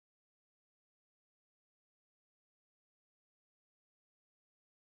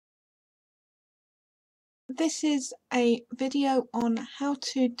This is a video on how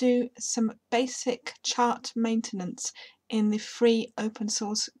to do some basic chart maintenance in the free open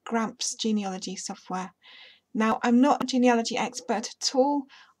source Gramps genealogy software. Now, I'm not a genealogy expert at all.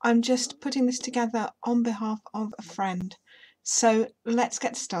 I'm just putting this together on behalf of a friend. So let's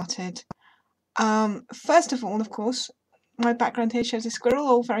get started. First of all, of course, my background here shows a squirrel,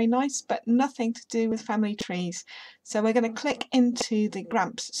 all very nice, but nothing to do with family trees. So we're going to click into the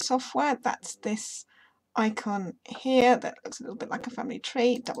Gramps software. That's this icon here that looks a little bit like a family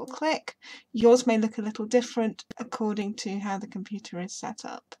tree. Double click. Yours may look a little different according to how the computer is set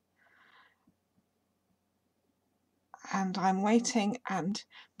up. And I'm waiting, and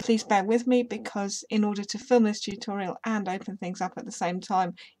please bear with me because in order to film this tutorial and open things up at the same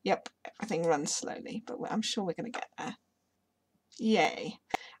time, yep, everything runs slowly, but I'm sure we're going to get there. Yay.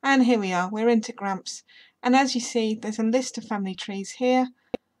 And here we are, we're into Gramps, and as you see there's a list of family trees here.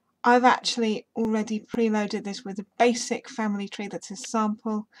 I've actually already preloaded this with a basic family tree that's a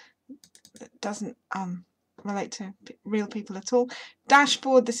sample that doesn't relate to real people at all.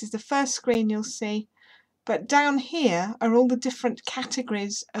 Dashboard, this is the first screen you'll see. But down here are all the different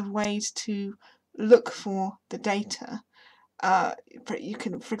categories of ways to look for the data. You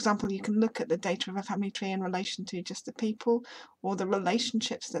can, for example, you can look at the data of a family tree in relation to just the people or the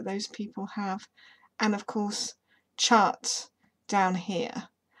relationships that those people have, and of course charts down here.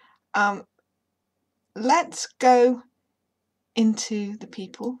 Let's go into the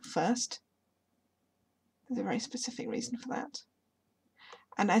people first. There's a very specific reason for that.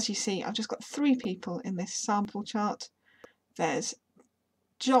 And as you see, I've just got 3 people in this sample chart. There's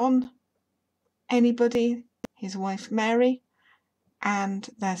John, anybody, his wife Mary, and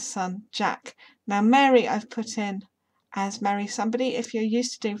their son Jack. Now Mary I've put in as Mary somebody. If you're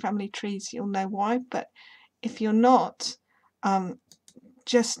used to doing family trees, you'll know why, but if you're not,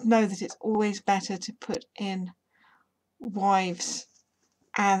 just know that it's always better to put in wives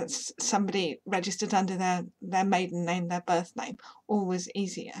as somebody registered under their maiden name, their birth name, always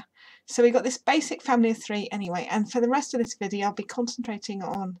easier. So we've got this basic family of 3 anyway, and for the rest of this video I'll be concentrating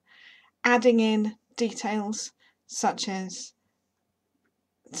on adding in details such as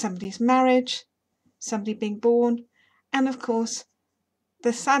somebody's marriage, somebody being born, and of course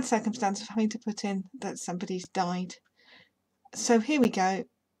the sad circumstance of having to put in that somebody's died. So here we go.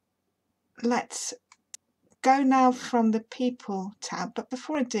 Let's go now from the people tab, but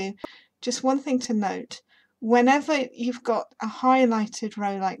before I do, just one thing to note: whenever you've got a highlighted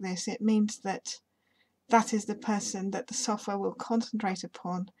row like this, it means that that is the person that the software will concentrate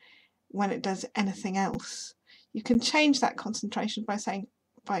upon when it does anything else. You can change that concentration by saying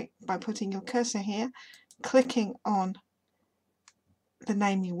by putting your cursor here, clicking on the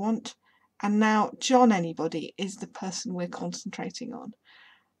name you want, and now John anybody is the person we're concentrating on.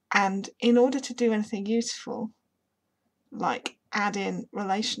 And in order to do anything useful, like add in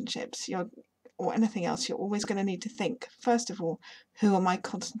relationships or anything else, you're always going to need to think, first of all, who am I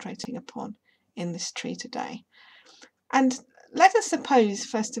concentrating upon in this tree today? And let us suppose,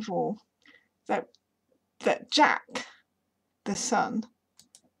 first of all, that Jack, the son,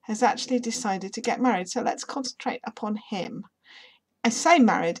 has actually decided to get married. So let's concentrate upon him. I say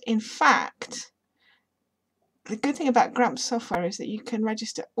married, in fact, the good thing about Gramps software is that you can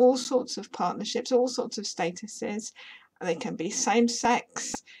register all sorts of partnerships, all sorts of statuses. They can be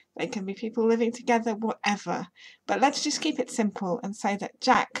same-sex, they can be people living together, whatever. But let's just keep it simple and say that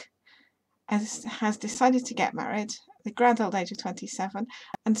Jack has decided to get married at the grand old age of 27.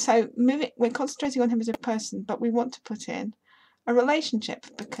 And so we're concentrating on him as a person, but we want to put in a relationship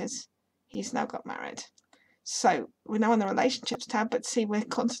because he's now got married. So we're now on the relationships tab, but see, we're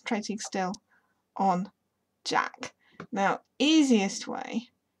concentrating still on Jack. Now, easiest way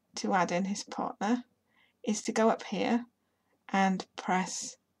to add in his partner is to go up here and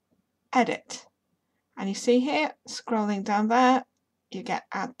press edit. And you see here, scrolling down there, you get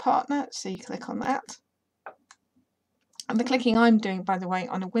add partner, so you click on that. And the clicking I'm doing, by the way,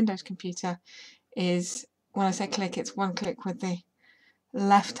 on a Windows computer is, when I say click, it's one click with the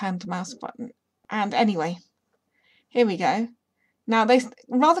left-hand mouse button. And anyway, here we go. Now,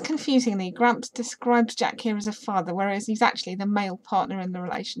 rather confusingly, Gramps describes Jack here as a father, whereas he's actually the male partner in the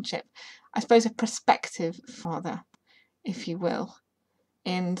relationship. I suppose a prospective father, if you will,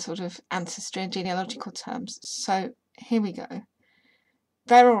 in sort of ancestry and genealogical terms. So here we go.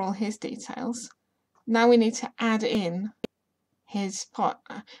 There are all his details. Now we need to add in his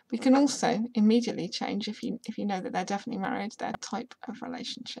partner. We can also immediately change, if you know that they're definitely married, their type of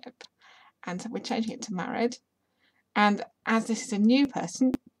relationship. And so we're changing it to married. And as this is a new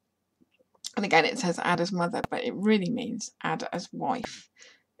person, and again it says add as mother, but it really means add as wife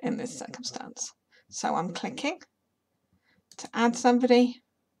in this circumstance. So I'm clicking to add somebody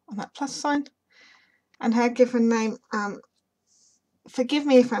on that plus sign, and her given name, forgive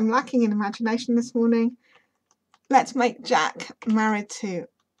me if I'm lacking in imagination this morning, let's make Jack married to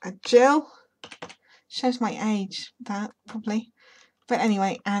a Jill. Shows my age, that probably. But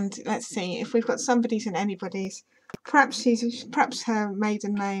anyway, and let's see if we've got somebody's and anybody's. Perhaps her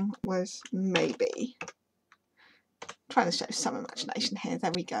maiden name was Maybe. Trying to show some imagination here.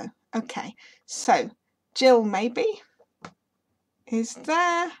 There we go. Okay, so Jill Maybe is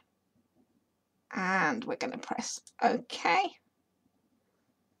there, and we're going to press OK.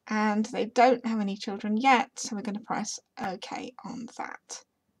 And they don't have any children yet, so we're going to press OK on that.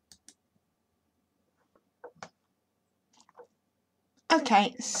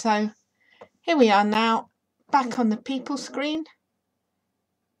 Okay, so here we are now back on the people screen,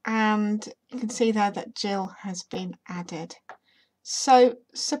 and you can see there that Jill has been added. So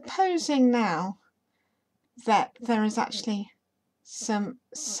supposing now that there is actually some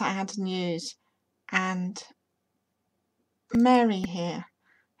sad news and Mary here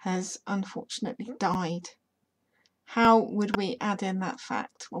has unfortunately died, how would we add in that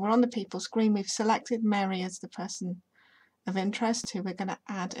fact? Well, we're on the people screen, we've selected Mary as the person of interest who we're going to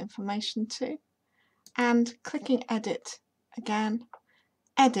add information to, and clicking edit again,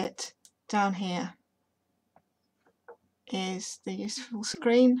 edit down here is the useful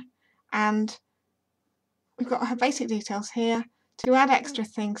screen, and we've got her basic details here. To add extra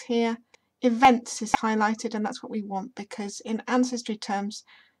things here, events is highlighted, and that's what we want because in ancestry terms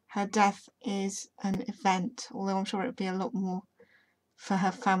her death is an event, although I'm sure it would be a lot more for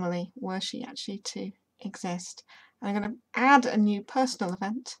her family were she actually to exist. I'm going to add a new personal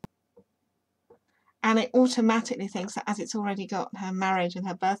event, and it automatically thinks that as it's already got her marriage and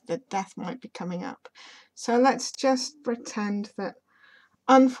her birth, the death might be coming up. So let's just pretend that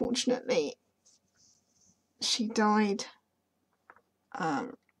unfortunately she died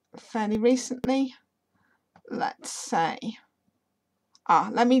fairly recently. Let's say,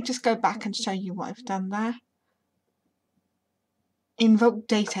 let me just go back and show you what I've done there. Invoke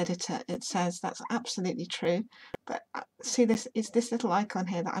date editor, it says. That's absolutely true, but see, this is this little icon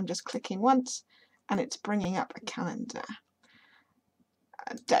here that I'm just clicking once and it's bringing up a calendar.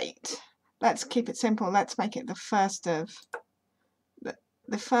 A date, let's keep it simple, let's make it the 1st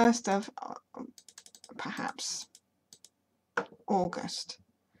of perhaps August.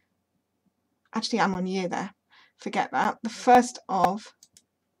 Actually, I'm on year there, forget that. The 1st of,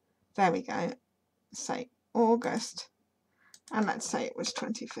 there we go, say August, and let's say it was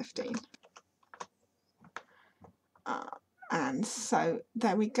 2015. And so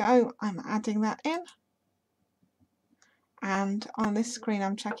there we go, I'm adding that in, and on this screen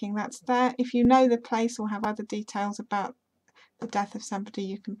I'm checking that's there. If you know the place or have other details about the death of somebody,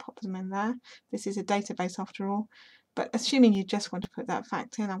 you can pop them in there. This is a database after all, but assuming you just want to put that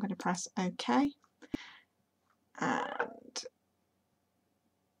fact in, I'm going to press OK, and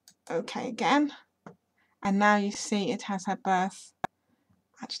OK again, and now you see it has her birth.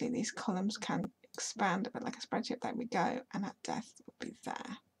 Actually, these columns can expand a bit like a spreadsheet. There we go, and her death will be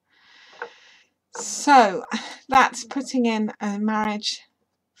there. So that's putting in a marriage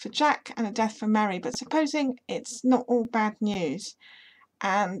for Jack and a death for Mary. But supposing it's not all bad news,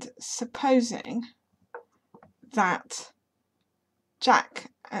 and supposing that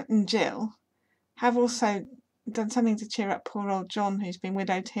Jack and Jill have also done something to cheer up poor old John, who's been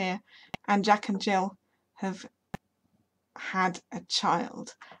widowed here, and Jack and Jill have had a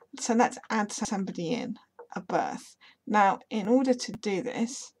child. So let's add somebody in, a birth. Now, in order to do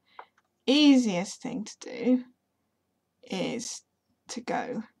this, easiest thing to do is to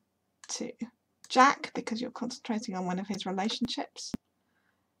go to Jack, because you're concentrating on one of his relationships,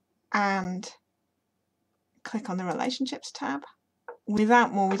 and click on the relationships tab.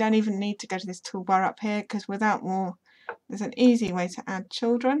 Without more, we don't even need to go to this toolbar up here, because without more, there's an easy way to add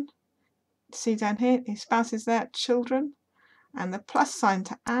children. See down here, his spouse is there, children, and the plus sign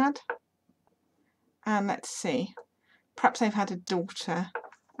to add. And let's see, perhaps they've had a daughter,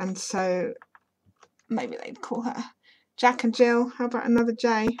 and so maybe they'd call her Jack and Jill. How about another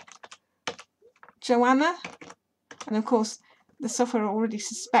J? Joanna. And of course, the software already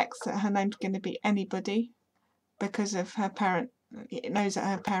suspects that her name's going to be anybody because of her parent. It knows that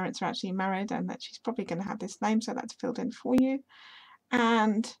her parents are actually married and that she's probably going to have this name, so that's filled in for you.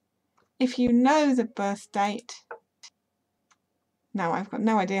 And if you know the birth date, now I've got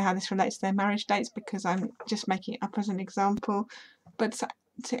no idea how this relates to their marriage dates because I'm just making it up as an example, but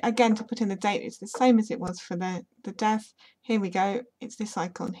again, to put in the date, it's the same as it was for the death. Here we go, it's this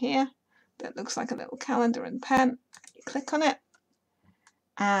icon here that looks like a little calendar and pen. You click on it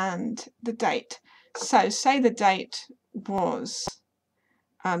and the date. So say the date was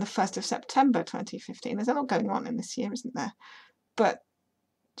the 1st of September 2015. There's a lot going on in this year, isn't there? But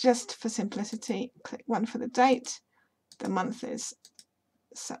just for simplicity, click 1 for the date. The month is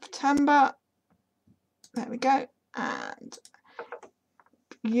September. There we go. And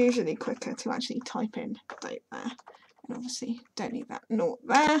usually quicker to actually type in date there. And obviously don't need that naught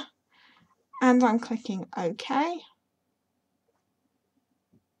there. And I'm clicking OK.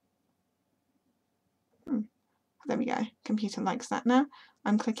 There we go. Computer likes that now.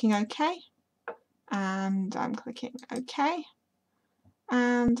 I'm clicking OK. And I'm clicking OK.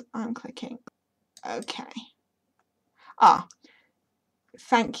 And I'm clicking OK.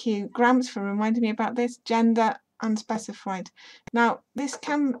 Thank you, Gramps, for reminding me about this. Gender unspecified. Now,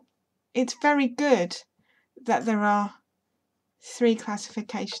 it's very good that there are 3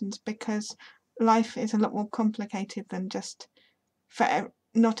 classifications, because life is a lot more complicated than just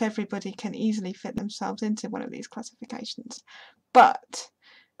not everybody can easily fit themselves into one of these classifications. But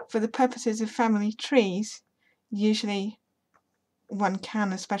for the purposes of family trees, usually one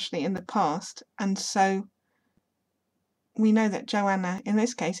can, especially in the past, and so we know that Joanna in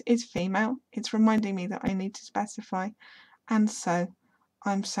this case is female. It's reminding me that I need to specify, and so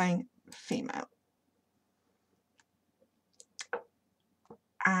I'm saying female.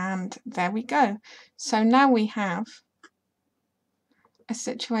 And there we go. So now we have a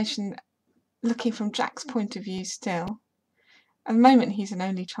situation looking from Jack's point of view still. At the moment he's an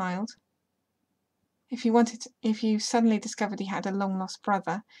only child. If you suddenly discovered he had a long lost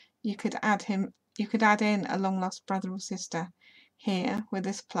brother, you could add in a long lost brother or sister here with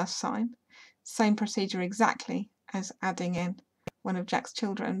this plus sign. Same procedure exactly as adding in one of Jack's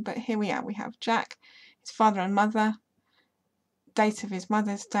children, but here we are. We have Jack, his father and mother, date of his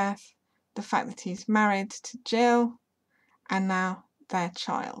mother's death, the fact that he's married to Jill, and now their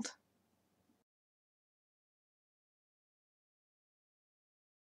child.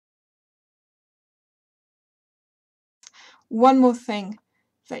 One more thing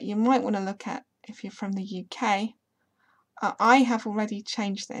that you might want to look at if you're from the UK, I have already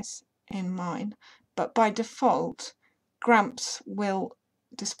changed this in mine, but by default, Gramps will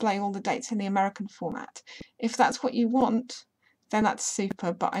display all the dates in the American format. If that's what you want, then that's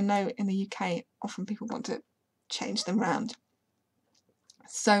super, but I know in the UK often people want to change them around.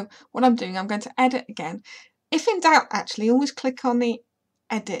 So what I'm doing, I'm going to edit again. If in doubt, actually, always click on the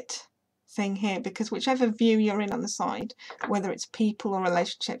edit thing here, because whichever view you're in on the side, whether it's people or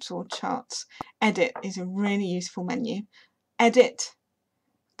relationships or charts, edit is a really useful menu. Edit,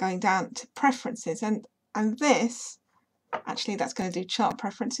 going down to preferences, and this, actually that's going to do chart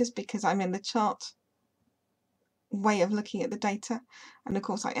preferences because I'm in the chart way of looking at the data, and of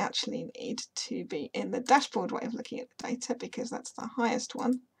course I actually need to be in the dashboard way of looking at the data because that's the highest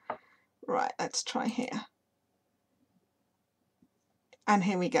one. Right, let's try here. And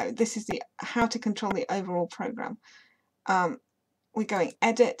here we go. This is the how to control the overall program. We're going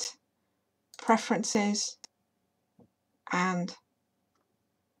edit, preferences, and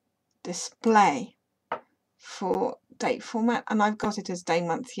display for date format, and I've got it as day,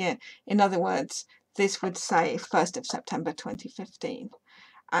 month, year. In other words, this would say 1st of September 2015.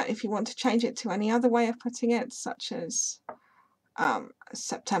 If you want to change it to any other way of putting it, such as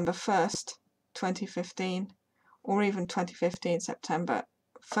September 1st, 2015, or even 2015 September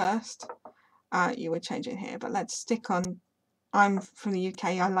 1st, you would change it here. But let's stick on, I'm from the UK,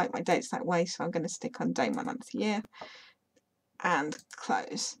 I like my dates that way, so I'm going to stick on day, month, year, and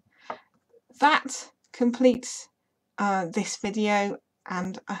close. That completes this video,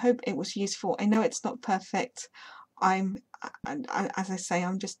 and I hope it was useful. I know it's not perfect. As I say,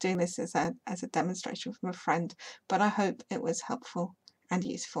 I'm just doing this as a demonstration from a friend, but I hope it was helpful and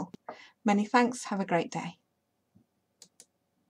useful. Many thanks. Have a great day.